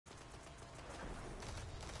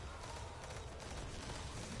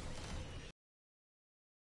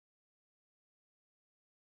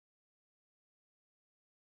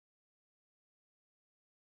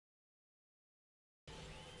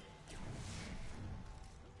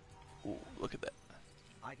Ooh, look at that.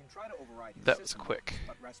 I can try to override his That was system, quick.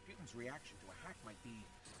 but Rasputin's reaction to a hack might be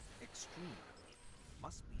extreme.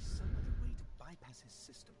 Must be some other way to bypass his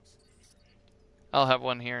systems. I'll have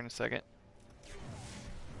one here in a second.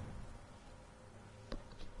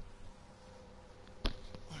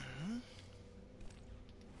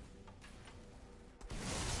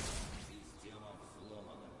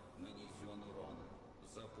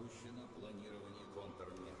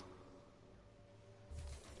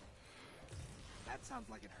 That sounds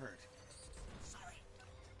like it hurt. Sorry.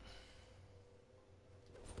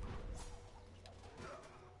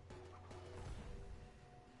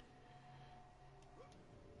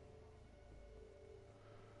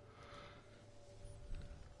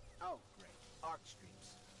 Oh, great. Arc streams.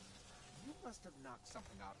 You must have knocked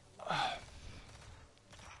something out.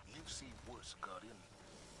 You've seen worse, Guardian.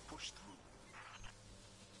 Push through.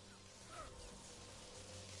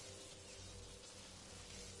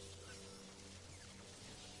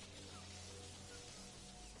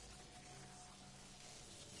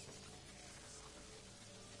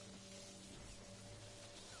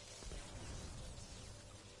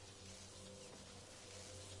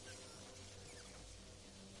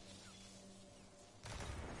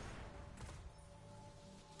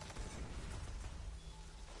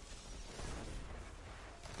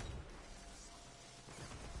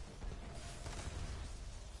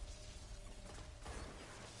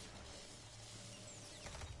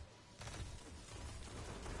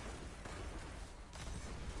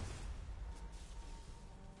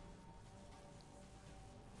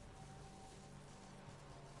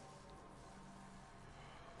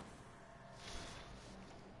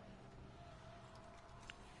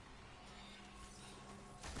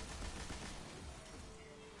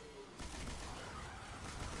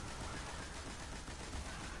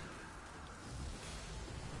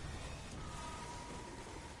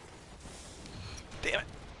 Damn it.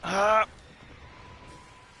 Ah.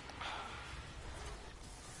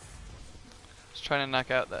 Just trying to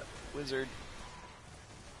knock out that wizard.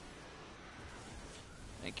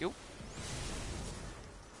 Thank you.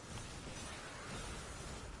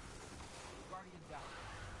 Guardian down.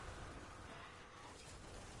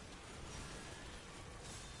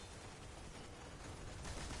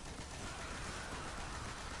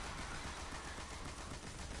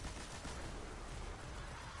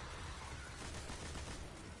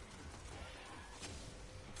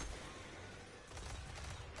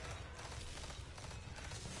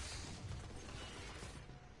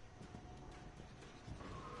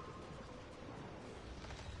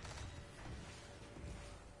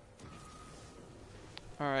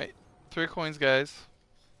 Alright. 3 coins, guys.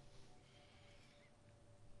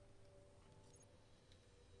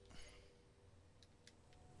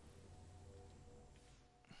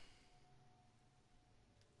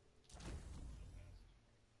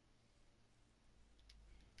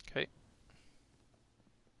 Okay.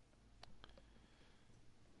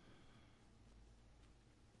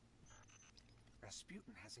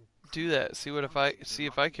 Rasputin has Do that. See what if I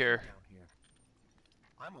care. down here.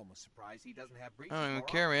 I'm almost surprised he doesn't have breaches I don't even more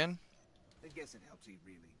care, often. man. I guess it helps he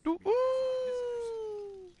really Ooh, doesn't want visitors.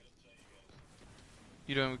 ooh.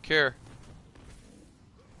 You don't even care.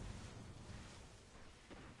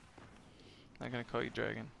 Not gonna call you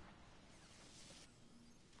dragon.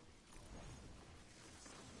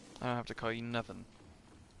 I don't have to call you nothing.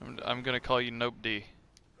 I'm gonna call you Nope D.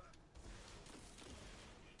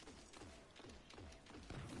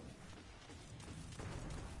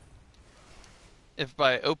 If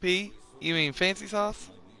by OP you mean fancy sauce?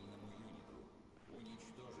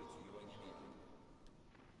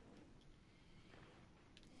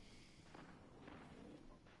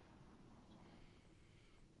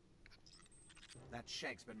 That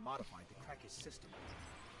Shaxx been modified to crack his system.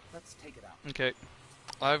 Let's take it out. Okay.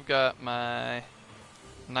 I've got my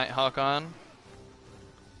Nighthawk on.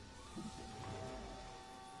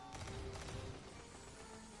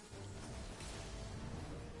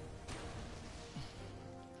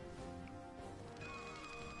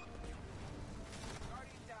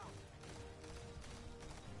 Guardian down.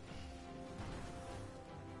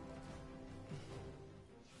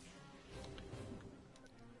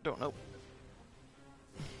 Don't know.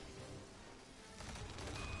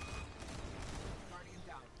 Guardian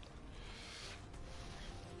down.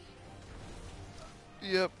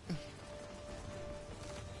 Yep.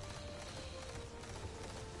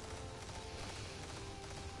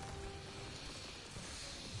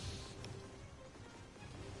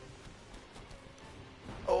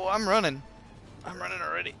 Oh, I'm running. I'm running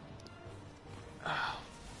already. Oh.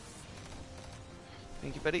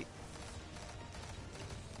 Thank you, buddy.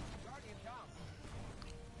 Guardian down.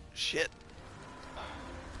 shit.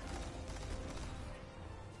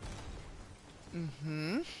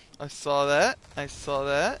 Mm-hmm. I saw that. I saw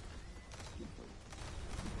that.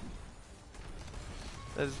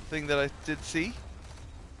 That is the thing that I did see.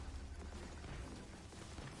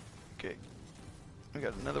 Okay. We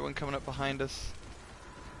got another one coming up behind us.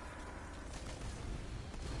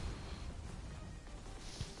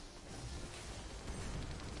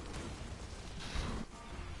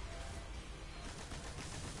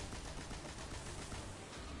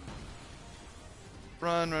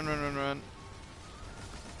 Run, run, run, run, run.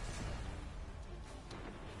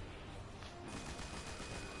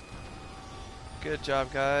 Good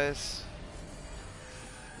job, guys.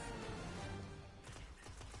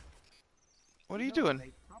 What are you doing?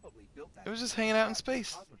 They probably built that It was just from hanging out in scratch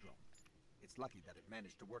space. Cosmodrome. It's lucky that it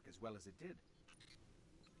managed to work as well as it did.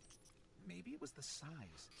 Maybe it was the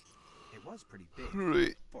size. It was pretty big.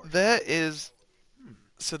 Right. For That sure. is...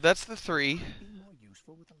 So that's the 3. Might be more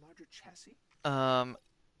useful with a larger chassis.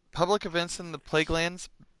 Public events in the Plaguelands.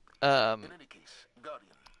 Um, In any case,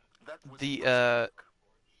 Guardian, that was the, work.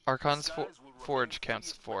 Archon's Skies will remain Forge free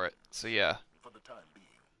counts of for it. weapons So yeah. for the time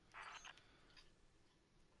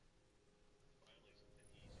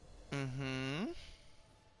being. Mm-hmm.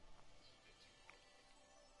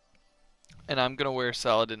 And I'm gonna wear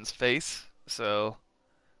Saladin's face, so...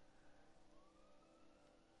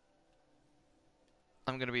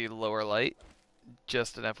 I'm gonna be lower light.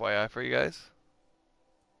 Just an FYI for you guys.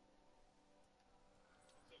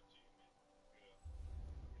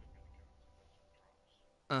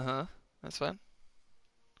 Uh-huh. That's fine.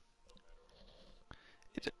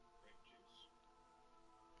 It,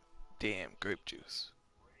 damn grape juice.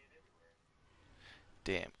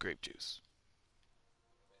 Damn grape juice.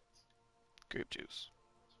 Grape juice.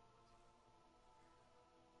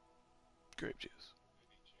 Grape juice.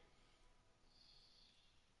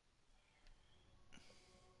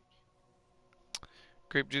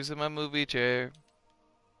 Grape juice in my movie chair.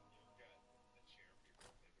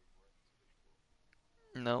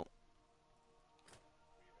 No.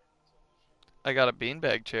 I got a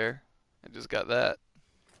beanbag chair. I just got that.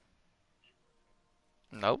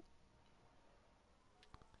 Nope.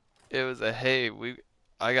 It was a hey,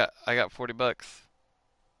 I got $40. Let's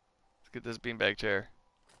get this beanbag chair.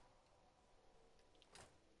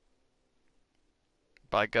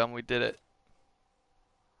 By gum, we did it.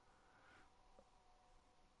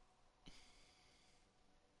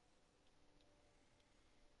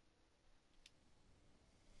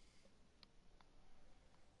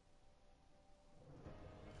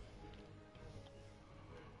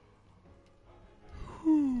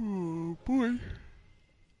 Oh boy.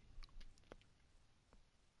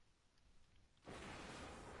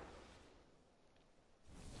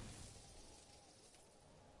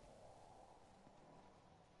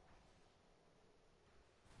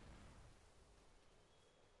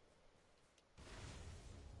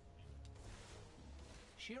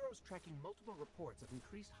 Shiro's tracking multiple reports of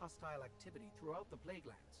increased hostile activity throughout the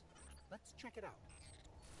Plaguelands. Let's check it out.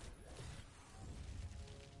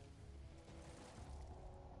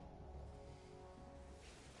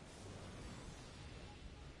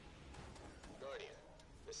 Guardian,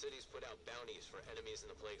 the city's put out bounties for enemies in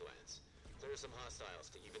the Plaguelands. There are some hostiles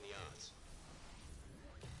to even the odds.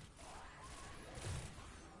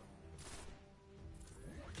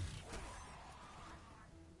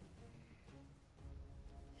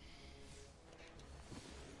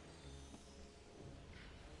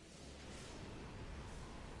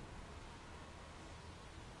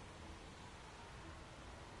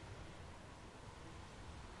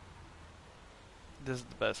 This is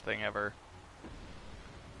the best thing ever.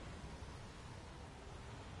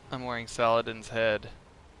 I'm wearing Saladin's head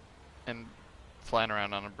and flying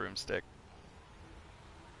around on a broomstick.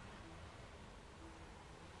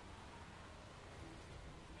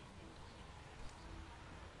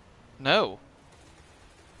 No.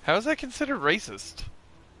 How is that considered racist?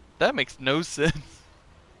 That makes no sense.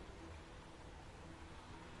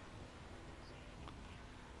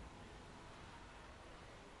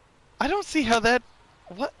 I don't see how that...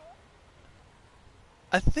 What?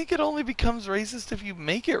 I think it only becomes racist if you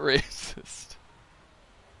make it racist.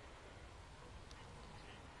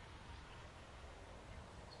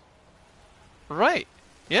 Right.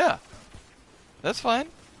 Yeah. That's fine.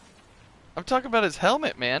 I'm talking about his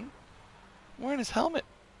helmet, man. I'm wearing his helmet.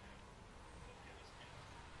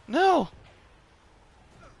 No.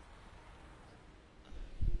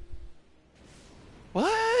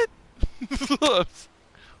 What?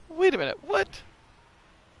 Wait a minute. What?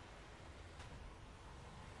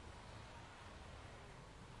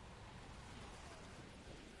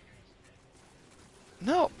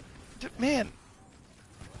 No. Man,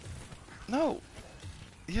 no.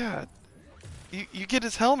 Yeah, you get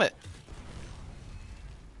his helmet.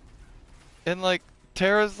 And like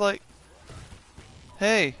Terra's like,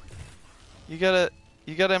 "Hey, you gotta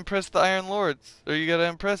you gotta impress the Iron Lords, or you gotta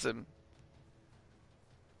impress him."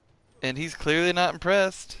 And he's clearly not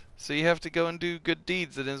impressed, so you have to go and do good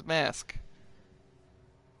deeds in his mask.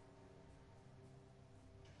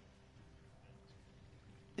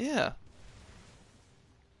 Yeah.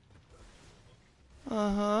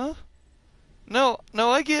 Uh-huh. No,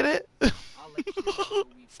 no, I get it. I'll let you know after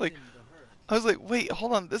we've It's like, thinned the herd. I was like, wait,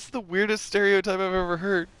 hold on, this is the weirdest stereotype I've ever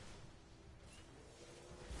heard.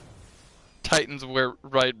 Titans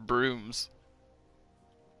ride brooms.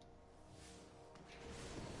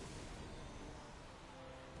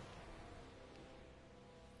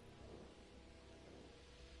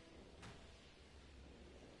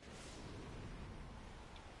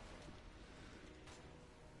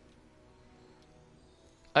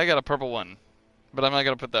 I got a purple one, but I'm not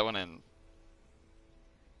gonna put that one in.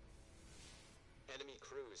 Enemy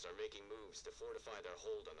crews are making moves to fortify their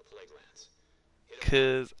hold on the plague lands. Hit 'em hard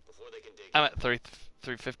Cause before they can dig I'm in. at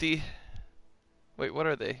 350. Wait, what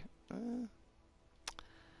are they?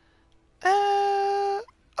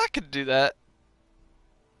 I could do that.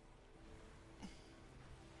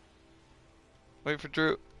 Wait for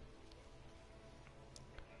Drew.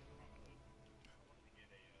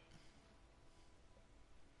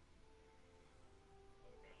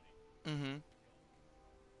 Mm-hmm.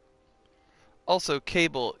 Also,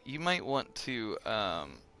 Cable, you might want to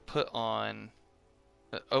put on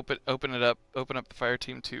open up the fire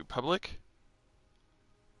team to public.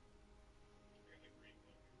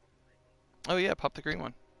 Oh yeah, pop the green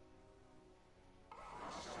one.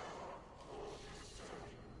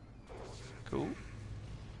 Cool.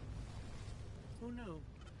 Who knew?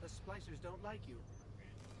 The splicers don't like you.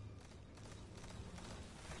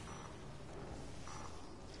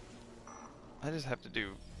 I just have to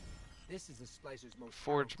do This is the splicer's most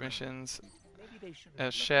forge hallowed ground. missions Maybe they shouldn't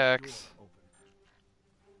as have left the Shaxx. door open.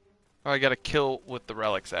 Or I gotta kill with the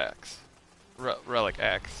Relic's axe. Relic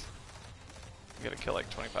axe. I gotta kill like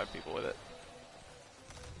 25 people with it.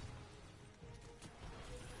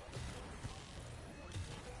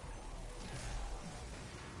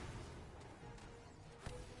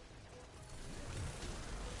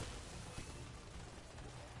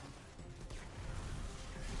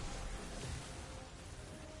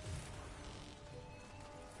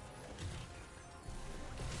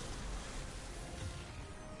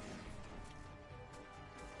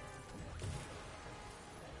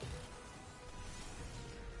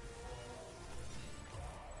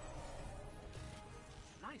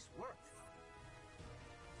 Nice work.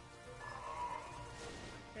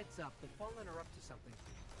 Heads up, the Fallen are up to something.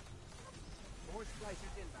 More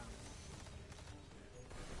splicers inbound.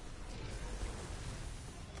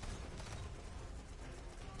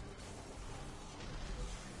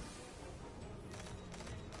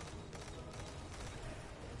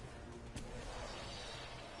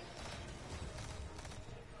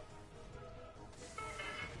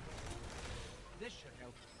 This should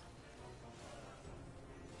help.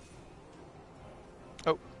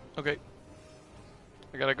 Oh, okay.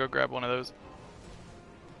 I gotta go grab one of those.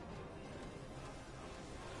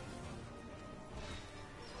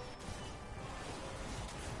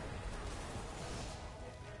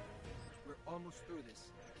 We're almost through this.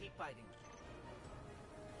 Keep fighting.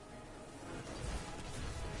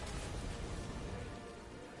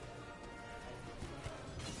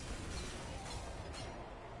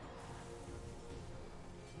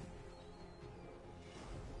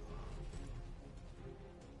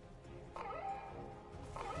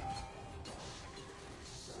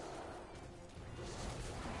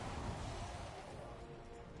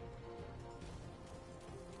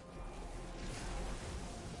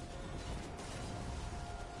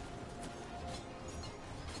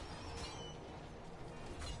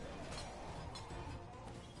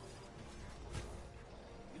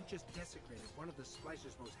 You just desecrated one of the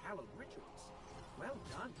splicer's most hallowed rituals. Well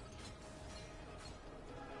done.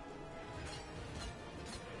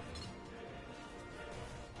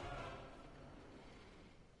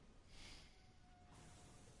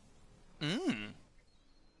 Mmm.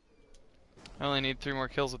 I only need 3 more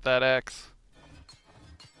kills with that axe.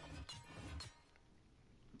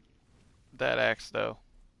 That axe, though.